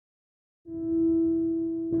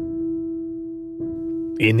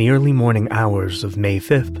In the early morning hours of May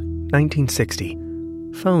 5th, 1960,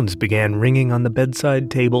 phones began ringing on the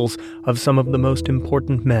bedside tables of some of the most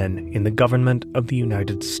important men in the government of the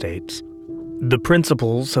United States. The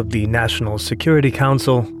principals of the National Security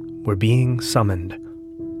Council were being summoned.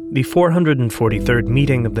 The 443rd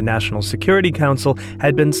meeting of the National Security Council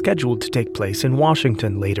had been scheduled to take place in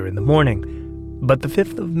Washington later in the morning, but the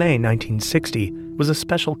 5th of May 1960 was a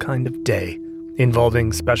special kind of day,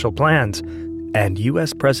 involving special plans, and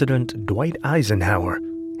U.S. President Dwight Eisenhower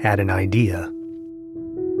had an idea.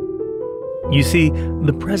 You see,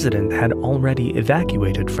 the president had already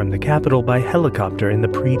evacuated from the Capitol by helicopter in the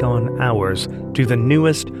pre-dawn hours to the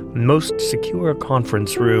newest, most secure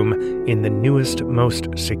conference room in the newest, most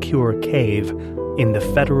secure cave in the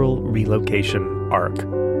Federal Relocation Arc.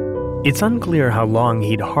 It's unclear how long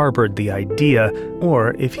he'd harbored the idea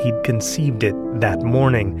or if he'd conceived it that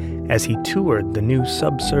morning as he toured the new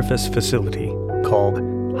subsurface facility called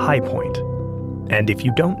High Point. And if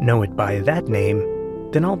you don't know it by that name,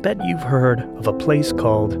 then I'll bet you've heard of a place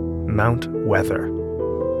called Mount Weather.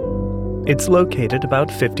 It's located about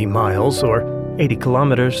 50 miles or 80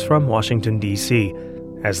 kilometers from Washington, D.C.,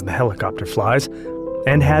 as the helicopter flies,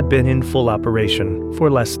 and had been in full operation for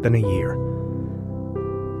less than a year.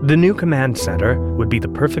 The new command center would be the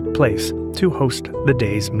perfect place to host the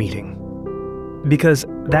day's meeting. Because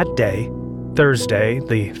that day, Thursday,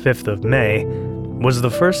 the 5th of May, was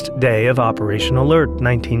the first day of Operation Alert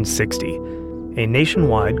 1960, a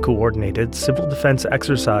nationwide coordinated civil defense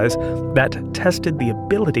exercise that tested the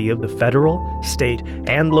ability of the federal, state,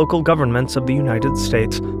 and local governments of the United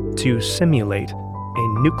States to simulate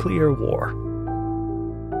a nuclear war.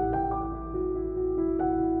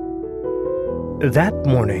 That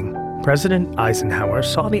morning, President Eisenhower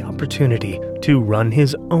saw the opportunity to run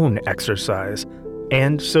his own exercise,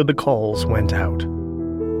 and so the calls went out.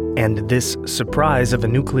 And this surprise of a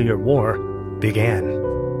nuclear war began.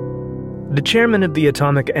 The chairman of the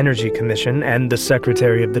Atomic Energy Commission and the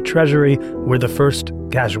Secretary of the Treasury were the first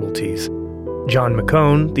casualties. John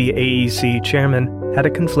McCone, the AEC chairman, had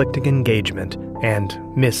a conflicting engagement and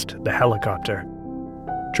missed the helicopter.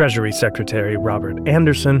 Treasury Secretary Robert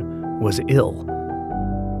Anderson was ill.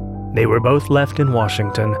 They were both left in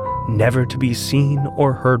Washington, never to be seen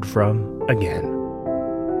or heard from again.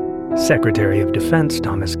 Secretary of Defense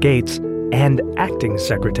Thomas Gates and Acting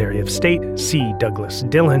Secretary of State C. Douglas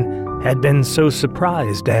Dillon had been so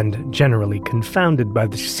surprised and generally confounded by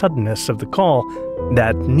the suddenness of the call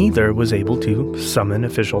that neither was able to summon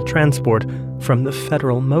official transport from the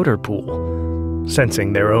federal motor pool.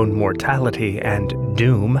 Sensing their own mortality and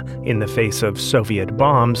doom in the face of Soviet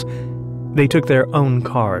bombs, they took their own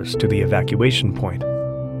cars to the evacuation point.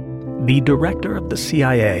 The director of the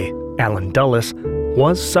CIA, Allen Dulles,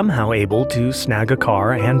 was somehow able to snag a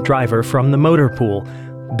car and driver from the motor pool,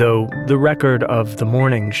 though the record of the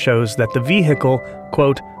morning shows that the vehicle,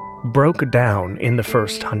 quote, broke down in the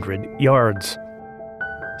first 100 yards.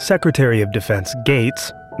 Secretary of Defense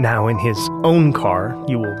Gates, now in his own car,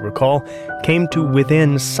 you will recall, came to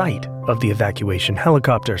within sight of the evacuation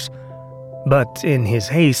helicopters. But in his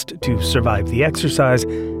haste to survive the exercise,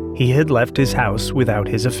 he had left his house without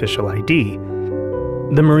his official ID.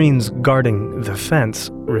 The Marines guarding the fence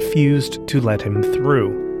refused to let him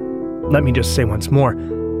through. Let me just say once more,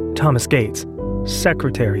 Thomas Gates,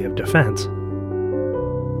 Secretary of Defense.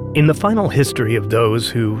 In the final history of those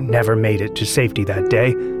who never made it to safety that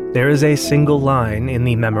day, there is a single line in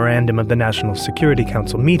the memorandum of the National Security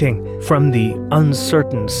Council meeting from the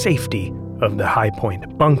uncertain safety of the High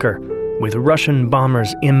Point bunker, with Russian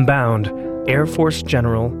bombers inbound, Air Force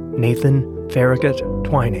General Nathan Farragut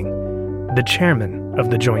Twining, the chairman of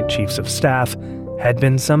the Joint Chiefs of Staff, had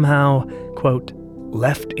been somehow, quote,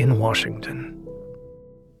 left in Washington.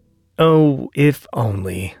 Oh, if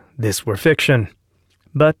only this were fiction.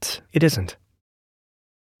 But it isn't.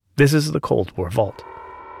 This is the Cold War Vault.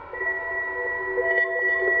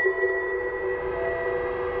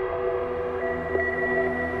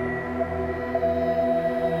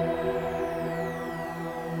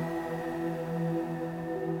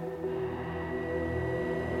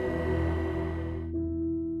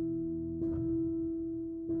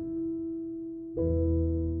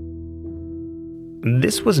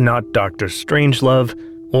 This was not Dr. Strangelove,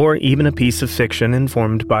 or even a piece of fiction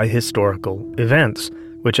informed by historical events,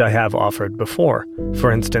 which I have offered before,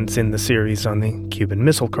 for instance in the series on the Cuban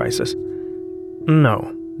Missile Crisis.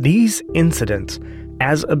 No, these incidents,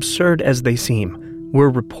 as absurd as they seem, were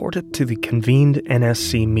reported to the convened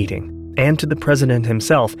NSC meeting and to the President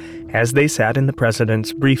himself as they sat in the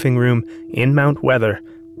President's briefing room in Mount Weather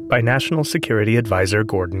by National Security Advisor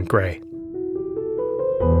Gordon Gray.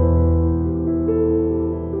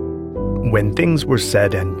 When things were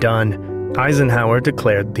said and done, Eisenhower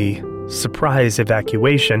declared the surprise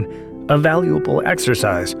evacuation a valuable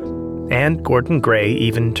exercise, and Gordon Gray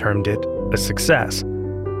even termed it a success.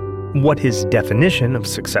 What his definition of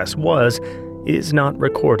success was is not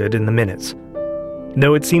recorded in the minutes,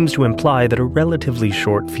 though it seems to imply that a relatively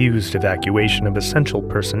short-fused evacuation of essential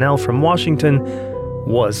personnel from Washington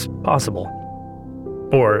was possible,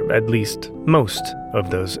 or at least most of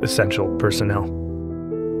those essential personnel.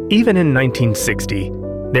 Even in 1960,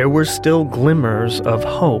 there were still glimmers of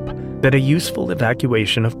hope that a useful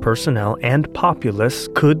evacuation of personnel and populace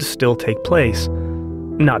could still take place.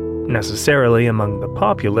 Not necessarily among the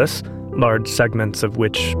populace, large segments of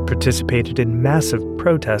which participated in massive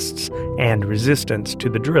protests and resistance to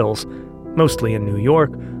the drills, mostly in New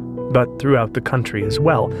York, but throughout the country as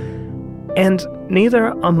well. And neither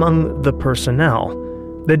among the personnel.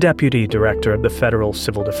 The deputy director of the Federal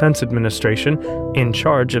Civil Defense Administration, in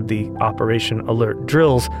charge of the Operation Alert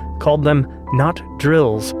drills, called them not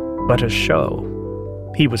drills, but a show.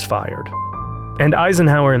 He was fired. And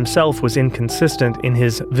Eisenhower himself was inconsistent in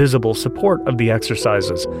his visible support of the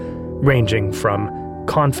exercises, ranging from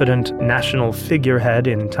confident national figurehead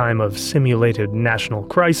in time of simulated national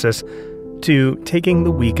crisis to taking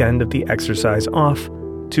the weekend of the exercise off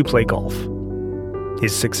to play golf.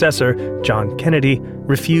 His successor, John Kennedy,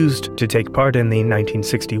 refused to take part in the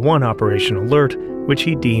 1961 Operation Alert, which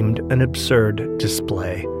he deemed an absurd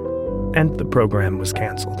display, and the program was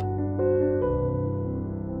canceled.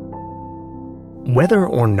 Whether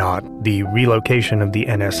or not the relocation of the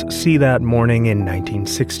NSC that morning in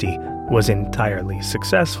 1960 was entirely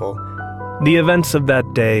successful, the events of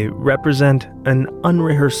that day represent an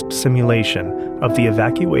unrehearsed simulation of the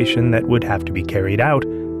evacuation that would have to be carried out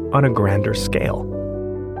on a grander scale.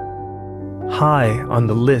 High on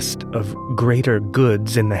the list of greater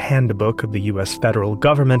goods in the handbook of the U.S. federal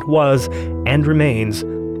government was, and remains,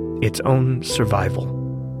 its own survival.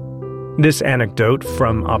 This anecdote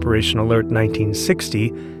from Operation Alert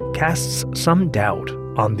 1960 casts some doubt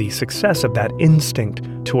on the success of that instinct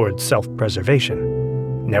towards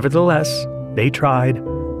self-preservation. Nevertheless, they tried,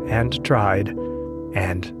 and tried,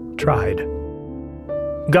 and tried.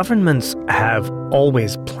 Governments have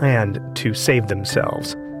always planned to save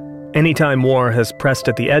themselves. Anytime war has pressed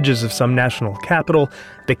at the edges of some national capital,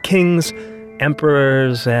 the kings,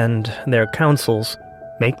 emperors, and their councils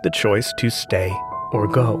make the choice to stay or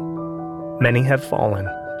go. Many have fallen,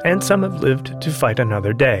 and some have lived to fight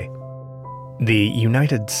another day. The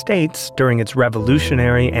United States, during its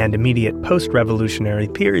revolutionary and immediate post-revolutionary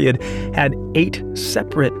period, had 8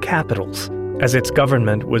 separate capitals, as its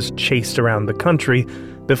government was chased around the country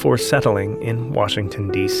before settling in Washington,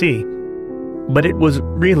 D.C. But it was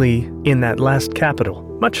really in that last capital,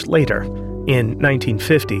 much later, in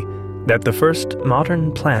 1950, that the first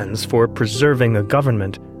modern plans for preserving a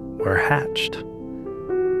government were hatched.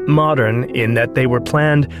 Modern in that they were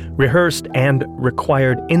planned, rehearsed, and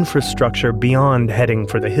required infrastructure beyond heading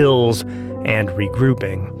for the hills and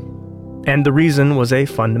regrouping. And the reason was a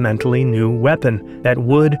fundamentally new weapon that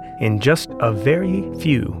would, in just a very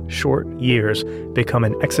few short years, become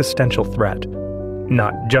an existential threat,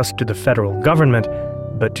 not just to the federal government,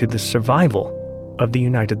 but to the survival of the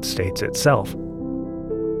United States itself.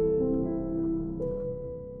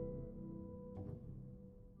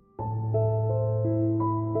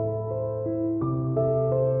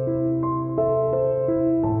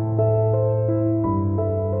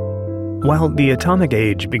 While the atomic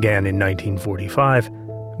age began in 1945,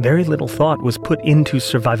 very little thought was put into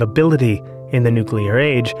survivability in the nuclear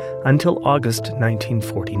age until August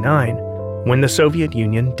 1949, when the Soviet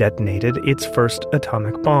Union detonated its first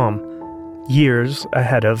atomic bomb, years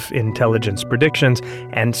ahead of intelligence predictions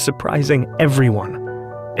and surprising everyone,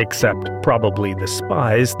 except probably the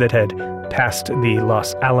spies that had passed the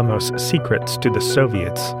Los Alamos secrets to the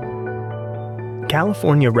Soviets.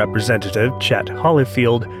 California Representative Chet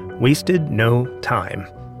Hollifield wasted no time.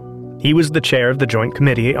 He was the chair of the Joint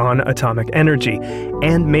Committee on Atomic Energy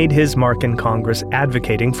and made his mark in Congress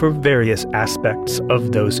advocating for various aspects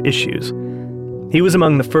of those issues. He was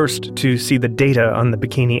among the first to see the data on the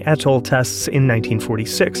Bikini Atoll tests in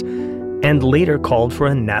 1946 and later called for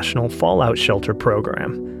a national fallout shelter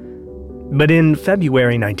program. But in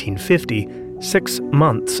February 1950, 6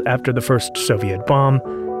 months after the first Soviet bomb,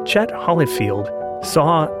 Chet Hollifield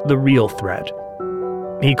saw the real threat.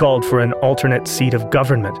 He called for an alternate seat of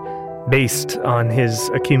government based on his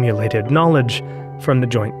accumulated knowledge from the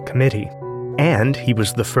Joint Committee. And he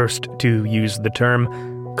was the first to use the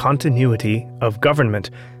term continuity of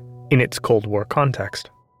government in its Cold War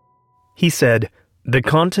context. He said, The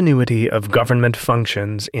continuity of government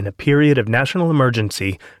functions in a period of national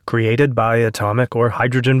emergency created by atomic or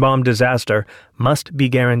hydrogen bomb disaster must be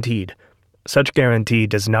guaranteed. Such guarantee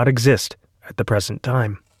does not exist at the present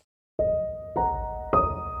time.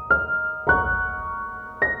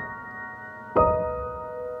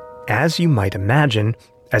 As you might imagine,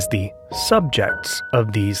 as the subjects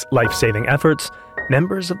of these life-saving efforts,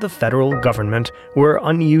 members of the federal government were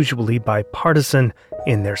unusually bipartisan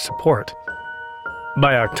in their support.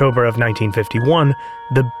 By October of 1951,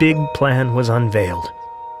 the big plan was unveiled.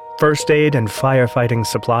 First aid and firefighting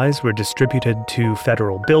supplies were distributed to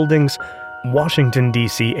federal buildings. Washington,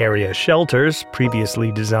 D.C. area shelters, previously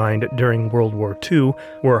designed during World War II,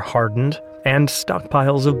 were hardened, and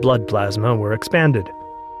stockpiles of blood plasma were expanded.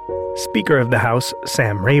 Speaker of the House,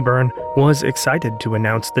 Sam Rayburn, was excited to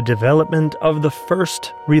announce the development of the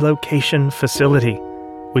first relocation facility,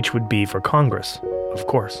 which would be for Congress, of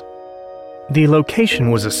course. The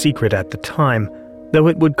location was a secret at the time, though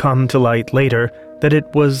it would come to light later that it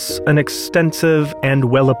was an extensive and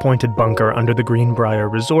well-appointed bunker under the Greenbrier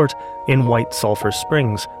Resort in White Sulphur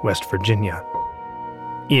Springs, West Virginia.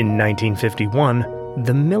 In 1951,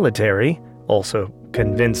 the military, also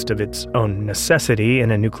convinced of its own necessity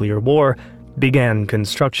in a nuclear war, began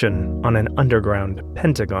construction on an underground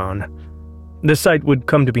Pentagon. The site would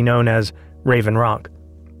come to be known as Raven Rock,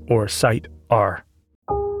 or Site R.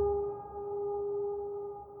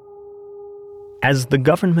 As the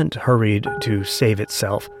government hurried to save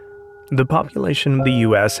itself, the population of the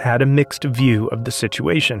U.S. had a mixed view of the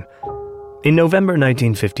situation. In November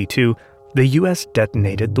 1952, the U.S.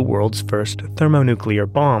 detonated the world's first thermonuclear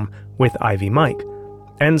bomb with Ivy Mike,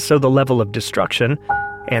 and so the level of destruction,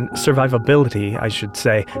 and survivability, I should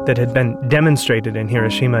say, that had been demonstrated in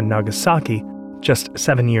Hiroshima and Nagasaki just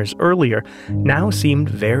 7 years earlier now seemed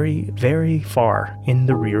very, very far in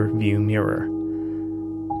the rear-view mirror.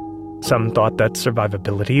 Some thought that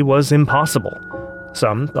survivability was impossible.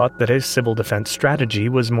 Some thought that a civil defense strategy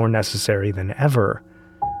was more necessary than ever.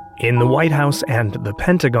 In the White House and the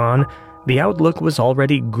Pentagon, the outlook was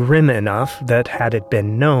already grim enough that had it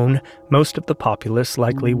been known, most of the populace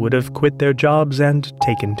likely would have quit their jobs and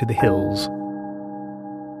taken to the hills.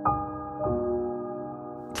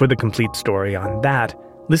 For the complete story on that,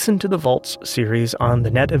 listen to the Vaults series on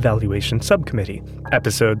the Net Evaluation Subcommittee,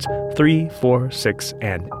 episodes 3, 4, 6,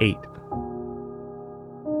 and 8.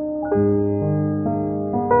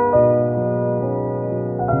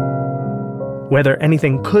 Whether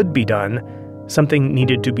anything could be done, something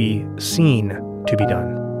needed to be seen to be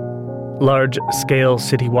done. Large-scale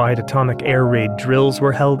citywide atomic air raid drills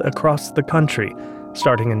were held across the country,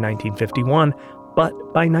 starting in 1951, but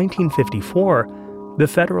by 1954, the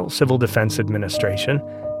Federal Civil Defense Administration,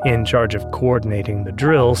 in charge of coordinating the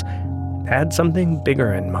drills, had something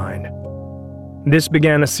bigger in mind. This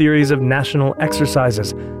began a series of national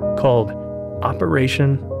exercises called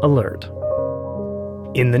Operation Alert.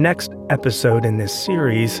 In the next episode in this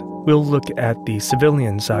series, we'll look at the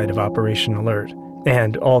civilian side of Operation Alert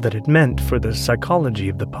and all that it meant for the psychology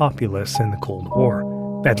of the populace in the Cold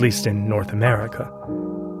War, at least in North America.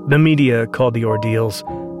 The media called the ordeals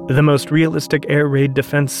the most realistic air raid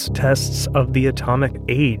defense tests of the atomic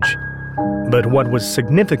age. But what was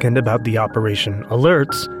significant about the Operation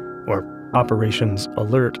Alerts, or Operations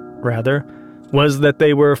Alert, rather, was that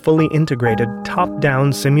they were fully integrated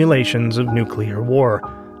top-down simulations of nuclear war.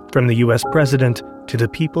 From the U.S. president to the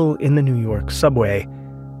people in the New York subway,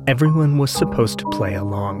 everyone was supposed to play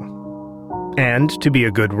along. And to be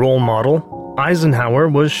a good role model, Eisenhower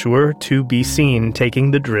was sure to be seen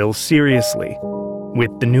taking the drill seriously.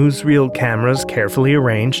 With the newsreel cameras carefully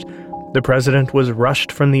arranged, the president was rushed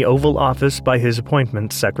from the Oval Office by his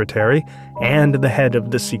appointments secretary and the head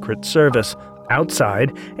of the Secret Service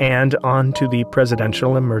outside and onto the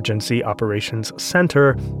Presidential Emergency Operations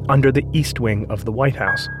Center under the East Wing of the White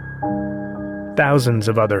House. Thousands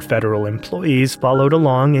of other federal employees followed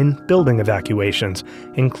along in building evacuations,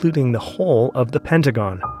 including the whole of the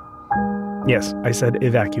Pentagon. Yes, I said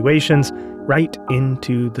evacuations, right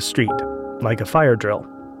into the street, like a fire drill.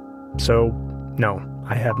 So, no,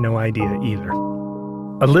 I have no idea either.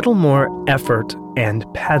 A little more effort and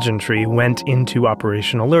pageantry went into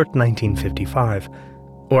Operation Alert 1955.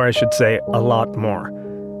 Or I should say, a lot more.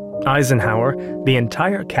 Eisenhower, the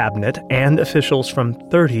entire cabinet, and officials from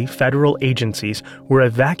 30 federal agencies were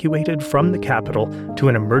evacuated from the Capitol to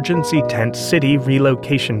an emergency tent city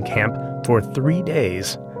relocation camp for 3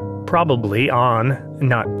 days, probably on,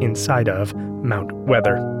 not inside of, Mount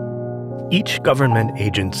Weather. Each government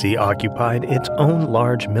agency occupied its own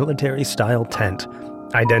large military-style tent,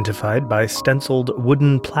 identified by stenciled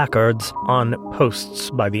wooden placards on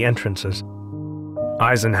posts by the entrances.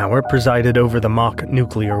 Eisenhower presided over the mock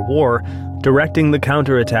nuclear war, directing the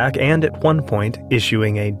counterattack and at one point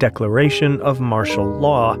issuing a declaration of martial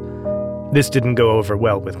law. This didn't go over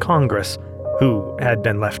well with Congress, who had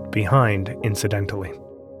been left behind, incidentally.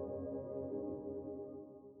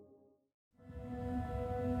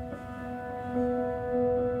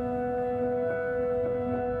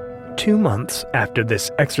 Two months after this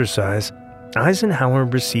exercise, Eisenhower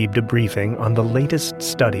received a briefing on the latest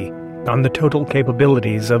study on the total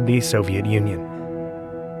capabilities of the Soviet Union.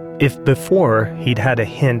 If before he'd had a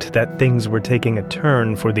hint that things were taking a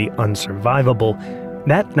turn for the unsurvivable,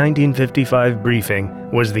 that 1955 briefing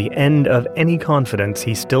was the end of any confidence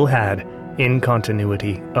he still had in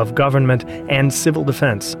continuity of government and civil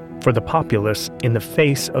defense for the populace in the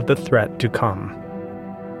face of the threat to come.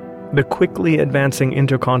 The quickly advancing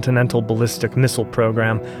intercontinental ballistic missile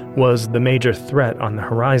program was the major threat on the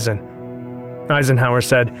horizon. Eisenhower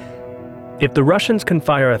said, "If the Russians can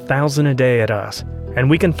fire 1,000 a day at us, and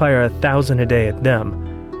we can fire 1,000 a day at them,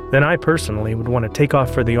 then I personally would want to take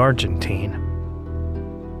off for the Argentine."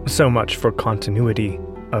 So much for continuity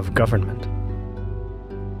of government.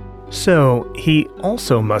 So he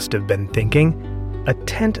also must have been thinking, a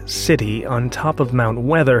tent city on top of Mount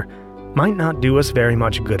Weather might not do us very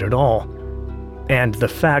much good at all. And the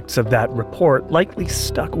facts of that report likely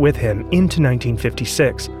stuck with him into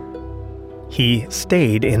 1956. He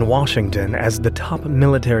stayed in Washington as the top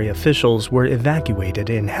military officials were evacuated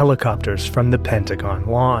in helicopters from the Pentagon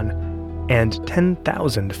lawn, and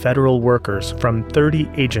 10,000 federal workers from 30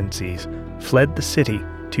 agencies fled the city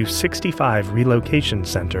to 65 relocation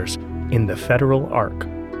centers in the federal arc.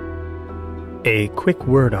 A quick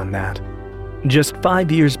word on that. Just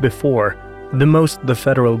 5 years before, the most the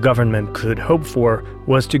federal government could hope for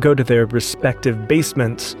was to go to their respective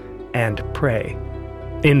basements and pray.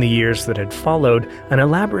 In the years that had followed, an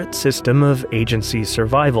elaborate system of agency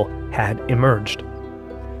survival had emerged.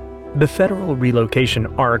 The federal relocation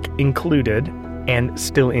arc included, and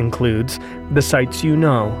still includes, the sites you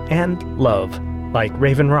know and love, like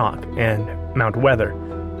Raven Rock and Mount Weather.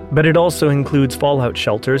 But it also includes fallout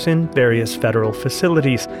shelters in various federal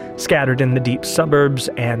facilities scattered in the deep suburbs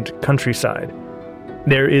and countryside.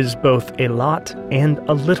 There is both a lot and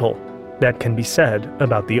a little that can be said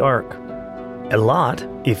about the Ark. A lot,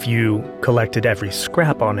 if you collected every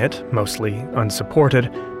scrap on it, mostly unsupported,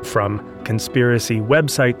 from conspiracy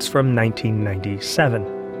websites from 1997.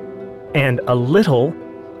 And a little,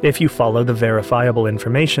 if you follow the verifiable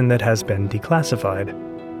information that has been declassified.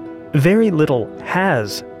 Very little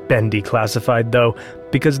has been declassified, though,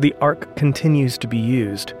 because the Ark continues to be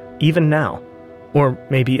used, even now, or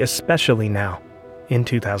maybe especially now, in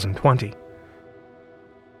 2020.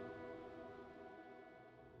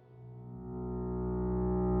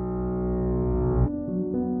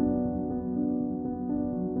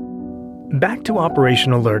 Back to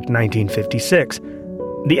Operation Alert 1956.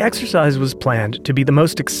 The exercise was planned to be the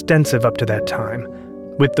most extensive up to that time,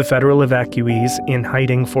 with the federal evacuees in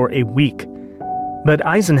hiding for a week. But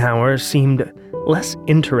Eisenhower seemed less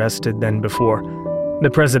interested than before.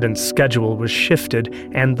 The president's schedule was shifted,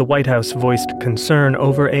 and the White House voiced concern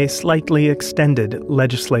over a slightly extended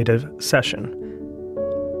legislative session.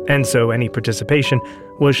 And so any participation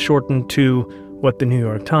was shortened to what the New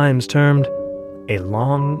York Times termed a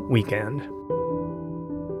long weekend.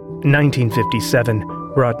 1957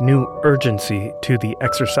 brought new urgency to the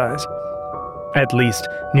exercise. At least,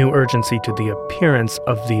 new urgency to the appearance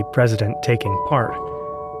of the president taking part.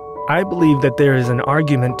 I believe that there is an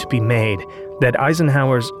argument to be made that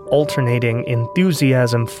Eisenhower's alternating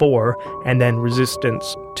enthusiasm for and then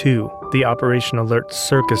resistance to the Operation Alert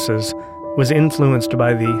circuses was influenced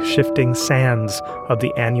by the shifting sands of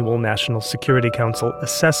the annual National Security Council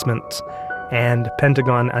assessments and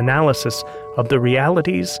Pentagon analysis of the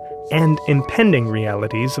realities and impending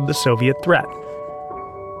realities of the Soviet threat.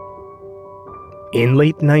 In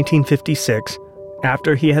late 1956,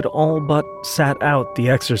 after he had all but sat out the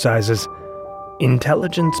exercises,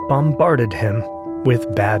 intelligence bombarded him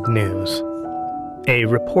with bad news. A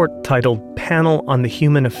report titled Panel on the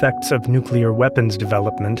Human Effects of Nuclear Weapons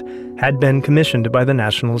Development had been commissioned by the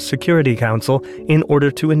National Security Council in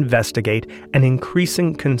order to investigate an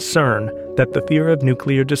increasing concern that the fear of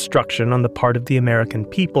nuclear destruction on the part of the American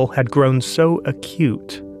people had grown so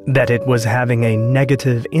acute that it was having a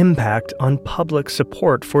negative impact on public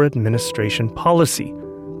support for administration policy.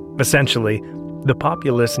 Essentially, the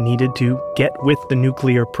populace needed to get with the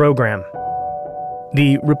nuclear program.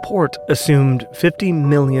 The report assumed 50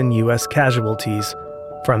 million U.S. casualties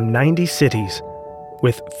from 90 cities,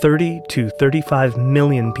 with 30 to 35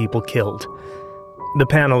 million people killed. The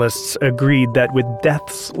panelists agreed that with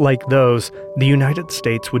deaths like those, the United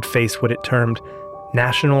States would face what it termed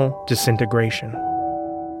national disintegration.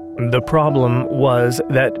 The problem was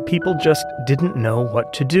that people just didn't know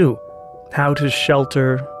what to do, how to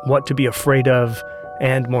shelter, what to be afraid of,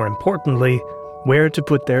 and more importantly, where to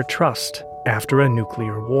put their trust after a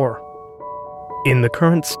nuclear war. In the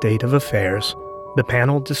current state of affairs, the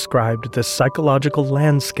panel described the psychological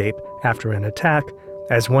landscape after an attack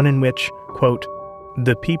as one in which, quote,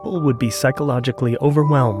 the people would be psychologically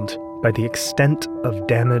overwhelmed by the extent of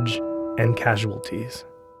damage and casualties.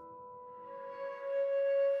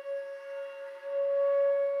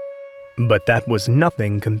 But that was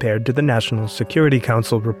nothing compared to the National Security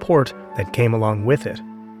Council report that came along with it.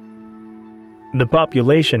 The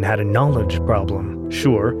population had a knowledge problem,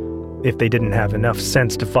 sure. If they didn't have enough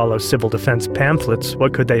sense to follow civil defense pamphlets,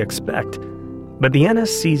 what could they expect? But the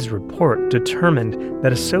NSC's report determined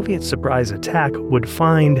that a Soviet surprise attack would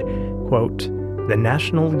find, quote, the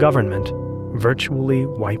national government virtually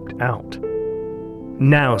wiped out.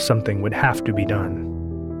 Now something would have to be done.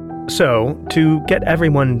 So, to get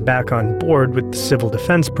everyone back on board with the civil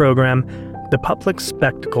defense program, the public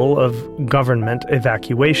spectacle of government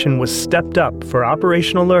evacuation was stepped up for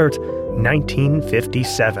Operation Alert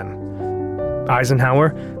 1957. Eisenhower,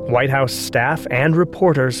 White House staff, and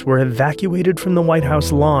reporters were evacuated from the White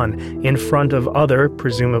House lawn in front of other,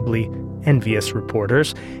 presumably envious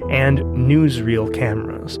reporters, and newsreel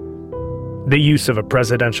cameras. The use of a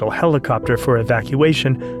presidential helicopter for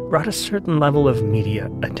evacuation brought a certain level of media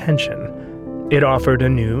attention. It offered a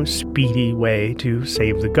new, speedy way to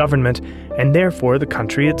save the government, and therefore the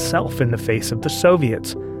country itself in the face of the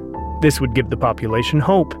Soviets. This would give the population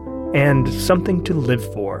hope, and something to live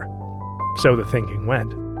for. So the thinking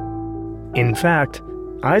went. In fact,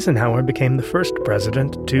 Eisenhower became the first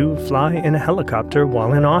president to fly in a helicopter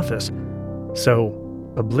while in office. So,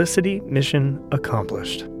 publicity mission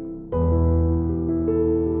accomplished.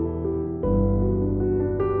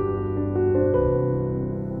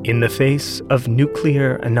 In the face of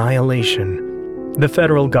nuclear annihilation, the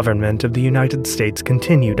federal government of the United States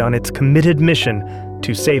continued on its committed mission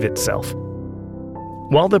to save itself.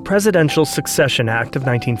 While the Presidential Succession Act of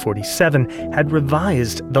 1947 had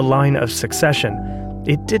revised the line of succession,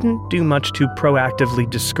 it didn't do much to proactively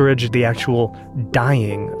discourage the actual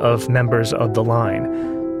dying of members of the line.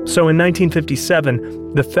 So in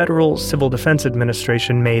 1957, the Federal Civil Defense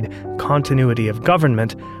Administration made continuity of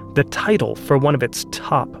government the title for one of its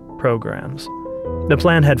top programs. The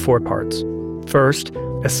plan had 4 parts. First,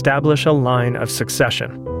 establish a line of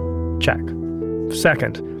succession. Check.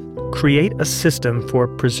 Second, create a system for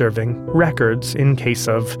preserving records in case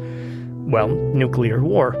of, well, nuclear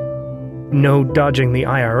war. No dodging the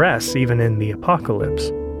IRS even in the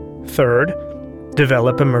apocalypse. Third,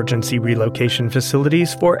 develop emergency relocation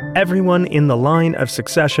facilities for everyone in the line of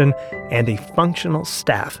succession and a functional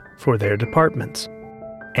staff for their departments.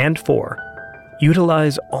 And 4,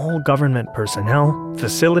 utilize all government personnel,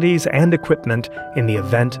 facilities, and equipment in the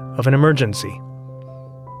event of an emergency.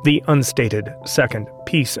 The unstated second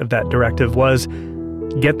piece of that directive was,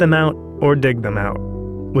 get them out or dig them out,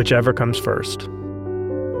 whichever comes first.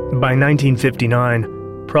 By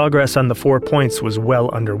 1959, progress on the 4 points was well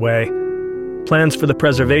underway. Plans for the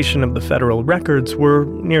preservation of the federal records were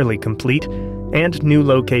nearly complete, and new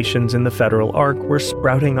locations in the federal arc were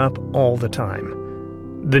sprouting up all the time.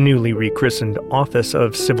 The newly rechristened Office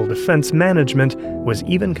of Civil Defense Management was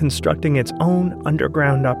even constructing its own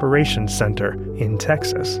underground operations center in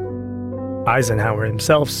Texas. Eisenhower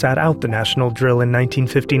himself sat out the national drill in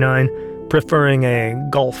 1959, preferring a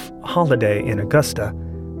Gulf holiday in Augusta.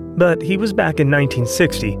 But he was back in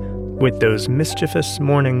 1960 with those mischievous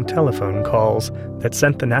morning telephone calls that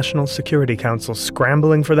sent the National Security Council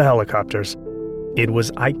scrambling for the helicopters. It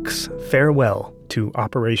was Ike's farewell to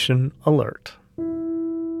Operation Alert.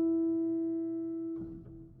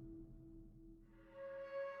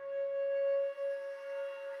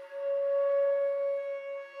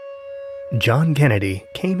 John Kennedy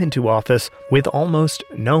came into office with almost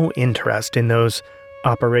no interest in those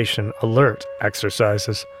Operation Alert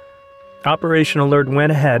exercises. Operation Alert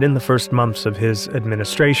went ahead in the first months of his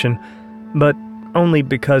administration, but only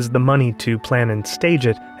because the money to plan and stage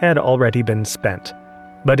it had already been spent.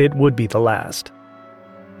 But it would be the last.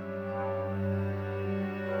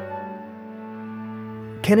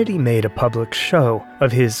 Kennedy made a public show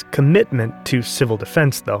of his commitment to civil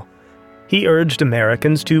defense, though. He urged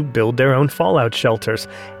Americans to build their own fallout shelters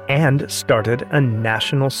and started a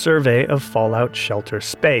national survey of fallout shelter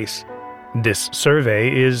space. This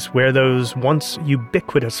survey is where those once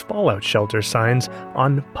ubiquitous fallout shelter signs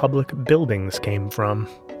on public buildings came from.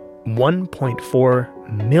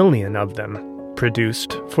 1.4 million of them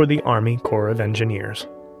produced for the Army Corps of Engineers.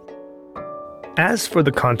 As for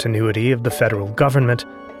the continuity of the federal government,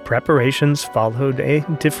 preparations followed a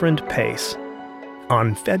different pace.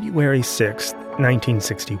 On February 6,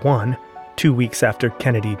 1961, 2 weeks after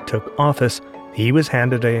Kennedy took office, he was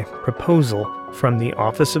handed a proposal from the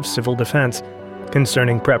Office of Civil Defense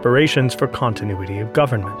concerning preparations for continuity of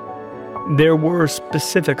government. There were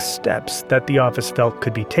specific steps that the office felt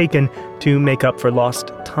could be taken to make up for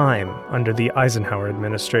lost time under the Eisenhower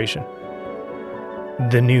administration.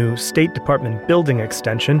 The new State Department building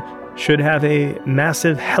extension should have a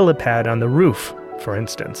massive helipad on the roof, for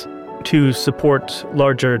instance, to support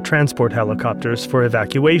larger transport helicopters for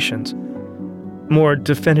evacuations. More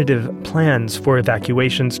definitive plans for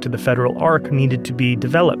evacuations to the Federal Ark needed to be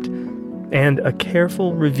developed, and a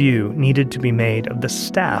careful review needed to be made of the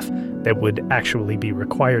staff that would actually be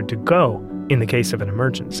required to go in the case of an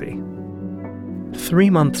emergency. 3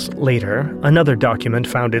 months later, another document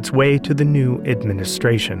found its way to the new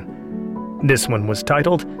administration. This one was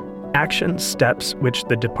titled, "Action Steps Which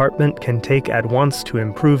the Department Can Take at Once to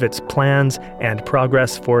Improve Its Plans and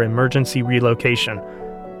Progress for Emergency Relocation."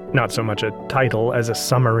 Not so much a title as a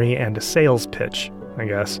summary and a sales pitch, I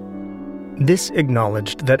guess. This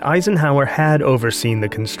acknowledged that Eisenhower had overseen the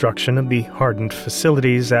construction of the hardened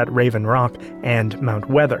facilities at Raven Rock and Mount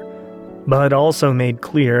Weather, but also made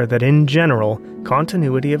clear that in general,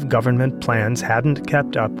 continuity of government plans hadn't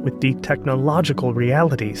kept up with the technological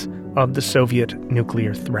realities of the Soviet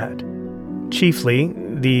nuclear threat. Chiefly,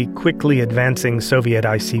 the quickly advancing Soviet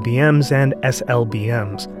ICBMs and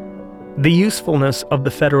SLBMs. The usefulness of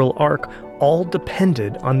the Federal Ark all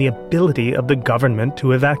depended on the ability of the government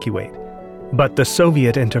to evacuate. But the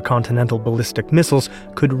Soviet intercontinental ballistic missiles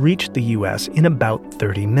could reach the U.S. in about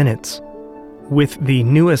 30 minutes. With the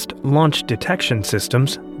newest launch detection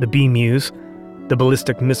systems, the BMUs, the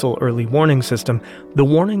Ballistic Missile Early Warning System, the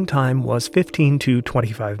warning time was 15 to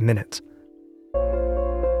 25 minutes.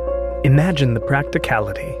 Imagine the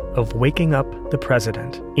practicality of waking up the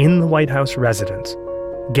president in the White House residence,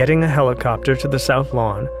 getting a helicopter to the South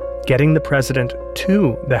Lawn, getting the president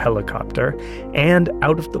to the helicopter, and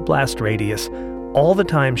out of the blast radius, all the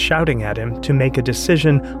time shouting at him to make a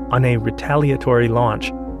decision on a retaliatory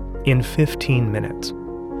launch in 15 minutes.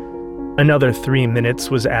 Another 3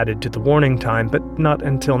 minutes was added to the warning time, but not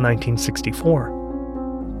until 1964.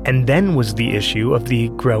 And then was the issue of the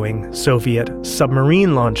growing Soviet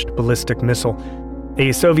submarine-launched ballistic missile.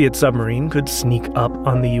 A Soviet submarine could sneak up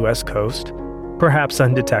on the U.S. coast, perhaps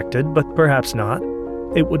undetected, but perhaps not.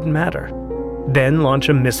 It wouldn't matter. Then launch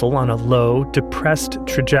a missile on a low, depressed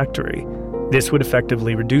trajectory. This would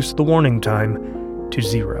effectively reduce the warning time to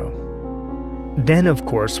 0. Then, of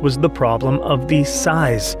course, was the problem of the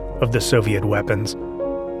size of the Soviet weapons.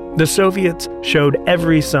 The Soviets showed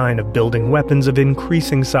every sign of building weapons of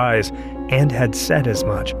increasing size and had said as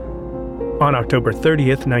much. On October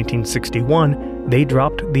 30th, 1961, they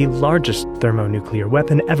dropped the largest thermonuclear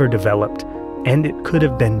weapon ever developed, and it could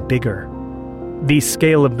have been bigger. The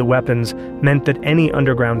scale of the weapons meant that any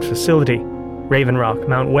underground facility, Raven Rock,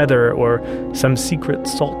 Mount Weather, or some secret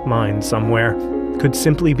salt mine somewhere, could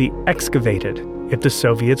simply be excavated if the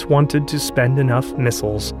Soviets wanted to spend enough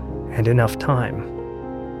missiles and enough time.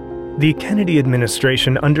 The Kennedy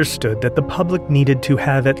administration understood that the public needed to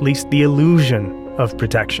have at least the illusion of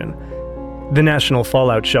protection. The National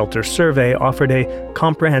Fallout Shelter Survey offered a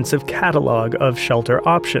comprehensive catalog of shelter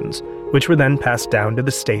options, which were then passed down to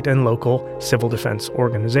the state and local civil defense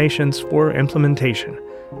organizations for implementation.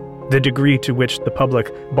 The degree to which the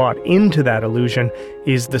public bought into that illusion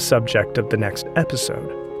is the subject of the next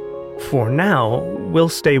episode. For now, we'll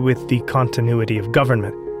stay with the continuity of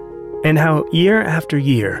government, and how year after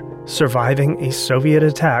year, surviving a Soviet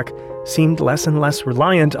attack seemed less and less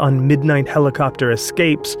reliant on midnight helicopter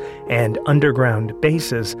escapes and underground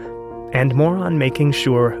bases, and more on making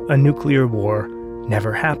sure a nuclear war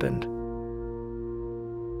never happened.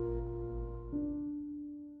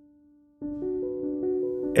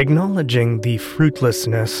 Acknowledging the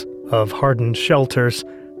fruitlessness of hardened shelters,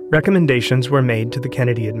 recommendations were made to the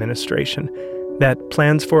Kennedy administration that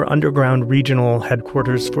plans for underground regional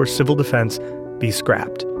headquarters for civil defense be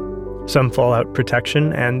scrapped. Some fallout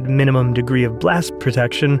protection and minimum degree of blast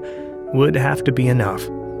protection would have to be enough.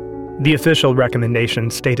 The official recommendation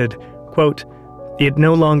stated, quote, "It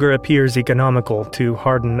no longer appears economical to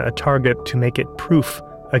harden a target to make it proof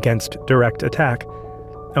against direct attack,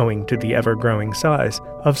 owing to the ever-growing size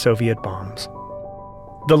of Soviet bombs."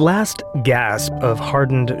 The last gasp of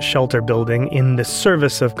hardened shelter building in the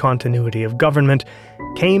service of continuity of government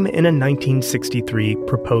came in a 1963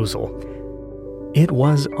 proposal. It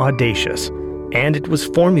was audacious, and it was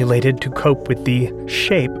formulated to cope with the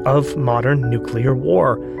shape of modern nuclear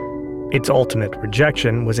war. Its ultimate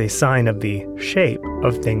rejection was a sign of the shape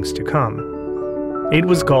of things to come. It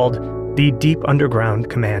was called the Deep Underground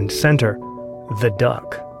Command Center, the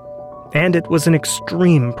DUC, and it was an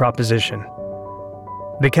extreme proposition.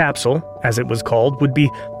 The capsule, as it was called, would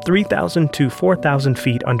be 3,000 to 4,000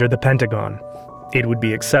 feet under the Pentagon. It would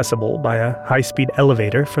be accessible by a high-speed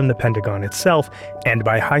elevator from the Pentagon itself and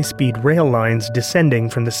by high-speed rail lines descending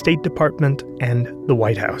from the State Department and the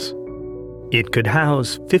White House. It could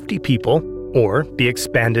house 50 people or be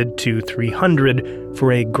expanded to 300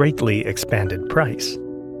 for a greatly expanded price.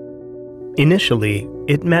 Initially,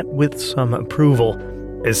 it met with some approval,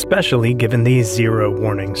 especially given the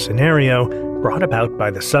zero-warning scenario brought about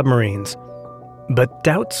by the submarines. But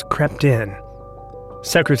doubts crept in.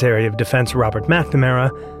 Secretary of Defense Robert McNamara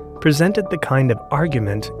presented the kind of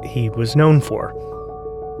argument he was known for.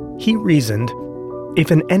 He reasoned, if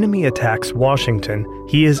an enemy attacks Washington,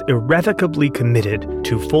 he is irrevocably committed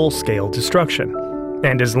to full-scale destruction,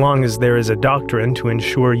 and as long as there is a doctrine to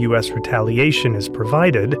ensure U.S. retaliation is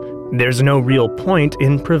provided, there's no real point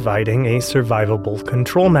in providing a survivable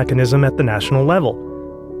control mechanism at the national level.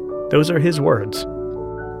 Those are his words.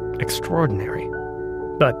 Extraordinary,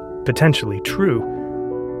 but potentially true.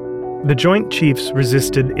 The Joint Chiefs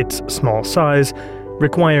resisted its small size,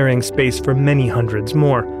 requiring space for many hundreds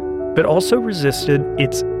more, but also resisted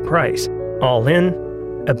its price, all in,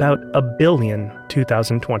 about $1 billion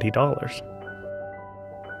 2020 dollars.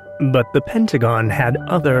 But the Pentagon had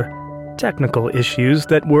other technical issues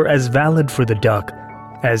that were as valid for the DUC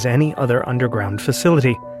as any other underground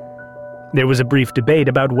facility. There was a brief debate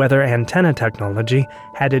about whether antenna technology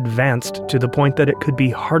had advanced to the point that it could be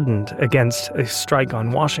hardened against a strike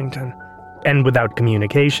on Washington. And without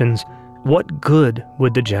communications, what good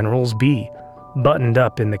would the generals be, buttoned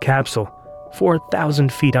up in the capsule,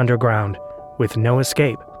 4,000 feet underground, with no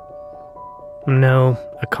escape? No,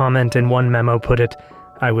 a comment in one memo put it,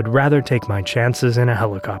 I would rather take my chances in a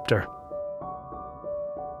helicopter.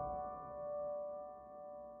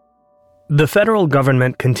 The federal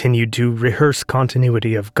government continued to rehearse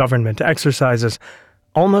continuity of government exercises,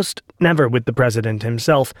 almost never with the president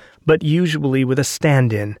himself, but usually with a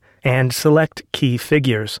stand-in and select key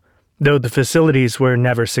figures, though the facilities were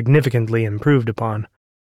never significantly improved upon.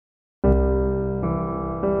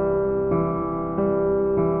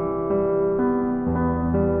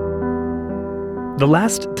 The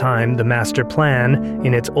last time the master plan,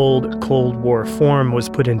 in its old Cold War form, was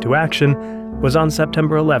put into action was on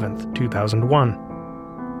September 11,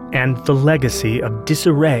 2001. And the legacy of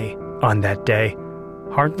disarray on that day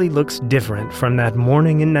hardly looks different from that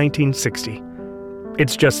morning in 1960.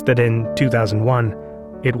 It's just that in 2001,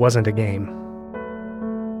 it wasn't a game.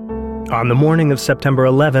 On the morning of September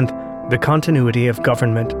 11th, the continuity of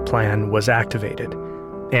government plan was activated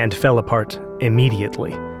and fell apart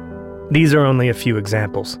immediately. These are only a few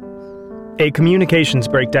examples. A communications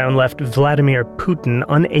breakdown left Vladimir Putin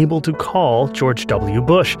unable to call George W.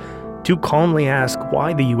 Bush to calmly ask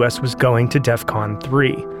why the U.S. was going to DEFCON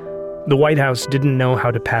 3. The White House didn't know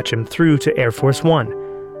how to patch him through to Air Force One.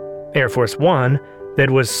 Air Force One, that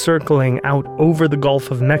was circling out over the Gulf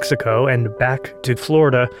of Mexico and back to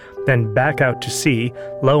Florida, then back out to sea,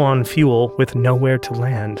 low on fuel with nowhere to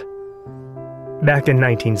land. Back in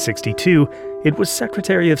 1962, it was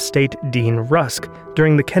Secretary of State Dean Rusk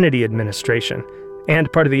during the Kennedy administration,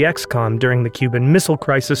 and part of the ExComm during the Cuban Missile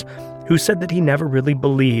Crisis, who said that he never really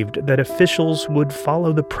believed that officials would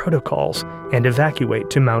follow the protocols and evacuate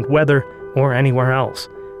to Mount Weather or anywhere else.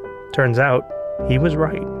 Turns out, he was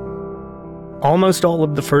right. Almost all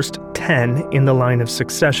of the first 10 in the line of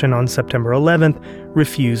succession on September 11th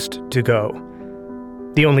refused to go.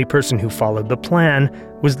 The only person who followed the plan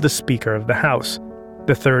was the Speaker of the House,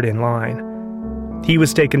 the third in line. He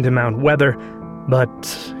was taken to Mount Weather,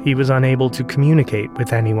 but he was unable to communicate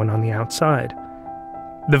with anyone on the outside.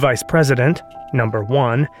 The Vice President, number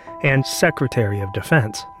 1, and Secretary of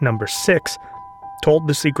Defense, number 6, told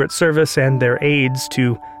the Secret Service and their aides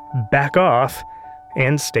to back off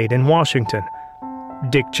and stayed in Washington.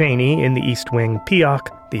 Dick Cheney in the East Wing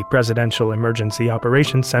PEOC, the Presidential Emergency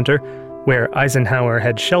Operations Center, where Eisenhower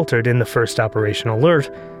had sheltered in the first Operation Alert,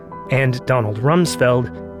 and Donald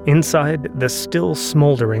Rumsfeld inside the still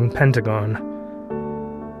smoldering Pentagon.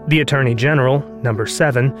 The Attorney General, number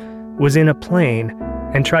 7, was in a plane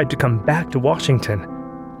and tried to come back to Washington,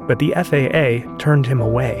 but the FAA turned him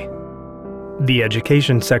away. The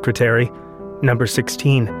Education Secretary, number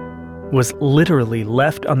 16, was literally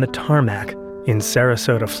left on the tarmac in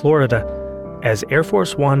Sarasota, Florida, as Air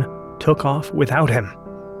Force One took off without him.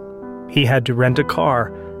 he had to rent a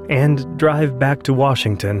car and drive back to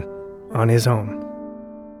Washington on his own.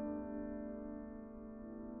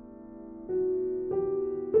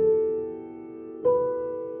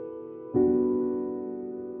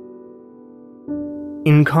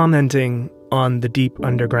 In commenting on the deep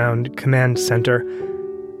underground command center,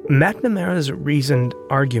 McNamara's reasoned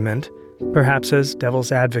argument, perhaps as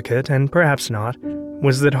devil's advocate and perhaps not,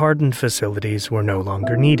 was that hardened facilities were no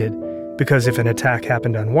longer needed, because if an attack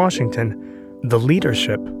happened on Washington, the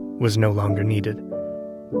leadership was no longer needed.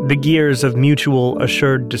 The gears of mutual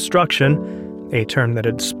assured destruction, a term that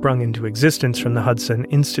had sprung into existence from the Hudson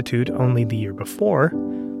Institute only the year before,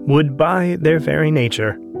 would by their very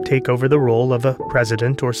nature take over the role of a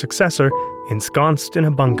president or successor ensconced in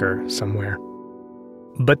a bunker somewhere.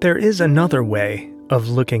 But there is another way of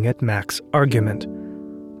looking at Mac's argument.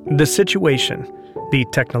 The situation, the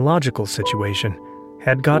technological situation,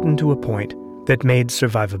 had gotten to a point that made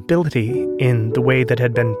survivability in the way that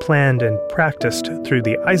had been planned and practiced through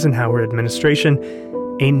the Eisenhower administration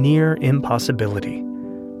a near impossibility.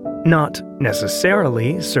 Not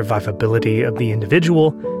necessarily survivability of the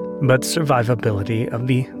individual, but survivability of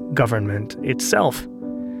the government itself.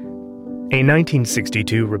 A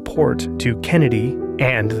 1962 report to Kennedy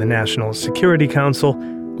and the National Security Council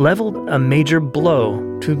leveled a major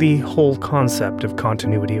blow to the whole concept of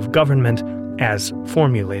continuity of government as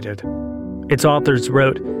formulated. Its authors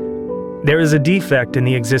wrote, "There is a defect in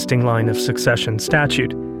the existing line of succession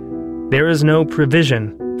statute. There is no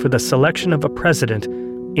provision for the selection of a president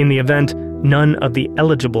in the event none of the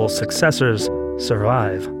eligible successors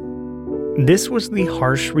survive." This was the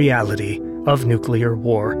harsh reality of nuclear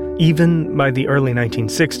war, even by the early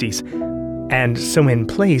 1960s, and so in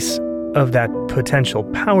place of that potential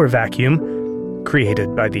power vacuum,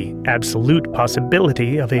 created by the absolute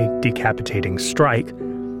possibility of a decapitating strike,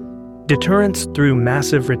 deterrence through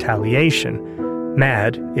massive retaliation,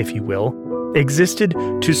 MAD, if you will, existed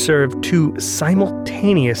to serve two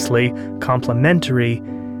simultaneously complementary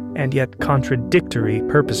and yet contradictory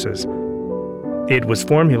purposes. It was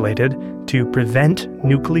formulated to prevent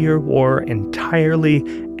nuclear war entirely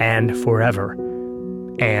and forever,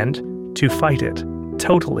 and to fight it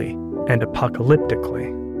totally and apocalyptically.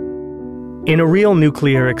 In a real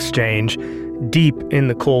nuclear exchange, deep in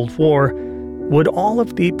the Cold War, would all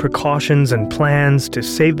of the precautions and plans to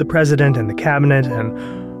save the president and the cabinet and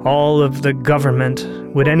all of the government,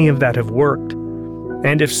 would any of that have worked?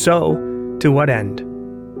 And if so, to what end?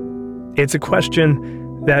 It's a question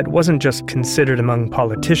that wasn't just considered among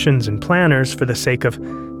politicians and planners for the sake of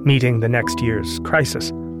meeting the next year's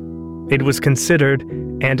crisis. It was considered,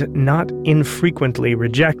 and not infrequently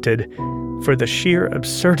rejected, for the sheer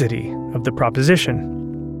absurdity of the proposition.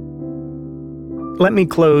 Let me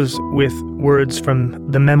close with words from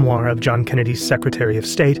the memoir of John Kennedy's Secretary of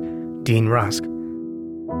State, Dean Rusk.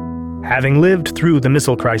 "Having lived through the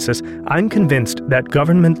missile crisis, I'm convinced that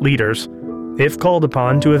government leaders, if called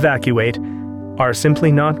upon to evacuate, are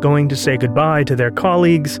simply not going to say goodbye to their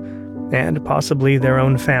colleagues and possibly their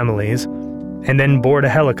own families, and then board a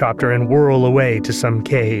helicopter and whirl away to some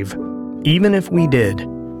cave. Even if we did,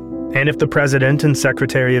 and if the President and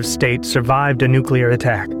Secretary of State survived a nuclear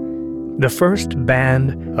attack, the first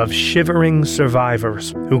band of shivering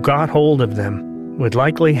survivors who got hold of them would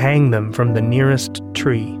likely hang them from the nearest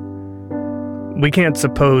tree. We can't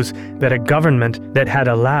suppose that a government that had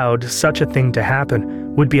allowed such a thing to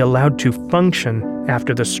happen would be allowed to function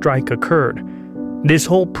after the strike occurred. This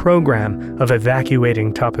whole program of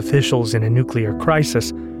evacuating top officials in a nuclear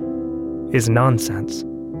crisis is nonsense."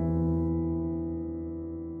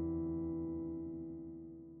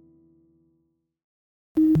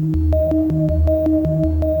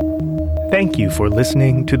 Thank you for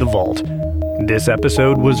listening to The Vault. This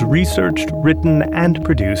episode was researched, written, and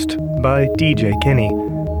produced by DJ Kinney,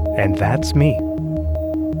 and that's me.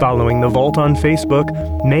 Following The Vault on Facebook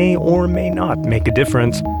may or may not make a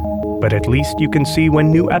difference, but at least you can see when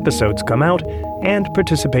new episodes come out and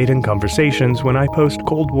participate in conversations when I post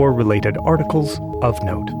Cold War-related articles of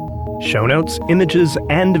note. Show notes, images,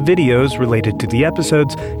 and videos related to the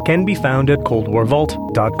episodes can be found at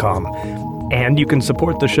coldwarvault.com. And you can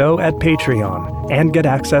support the show at Patreon and get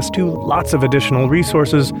access to lots of additional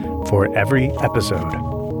resources for every episode.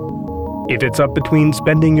 If it's up between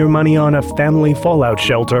spending your money on a family fallout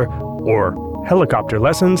shelter or helicopter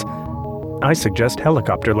lessons, I suggest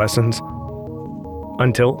helicopter lessons.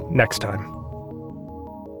 Until next time.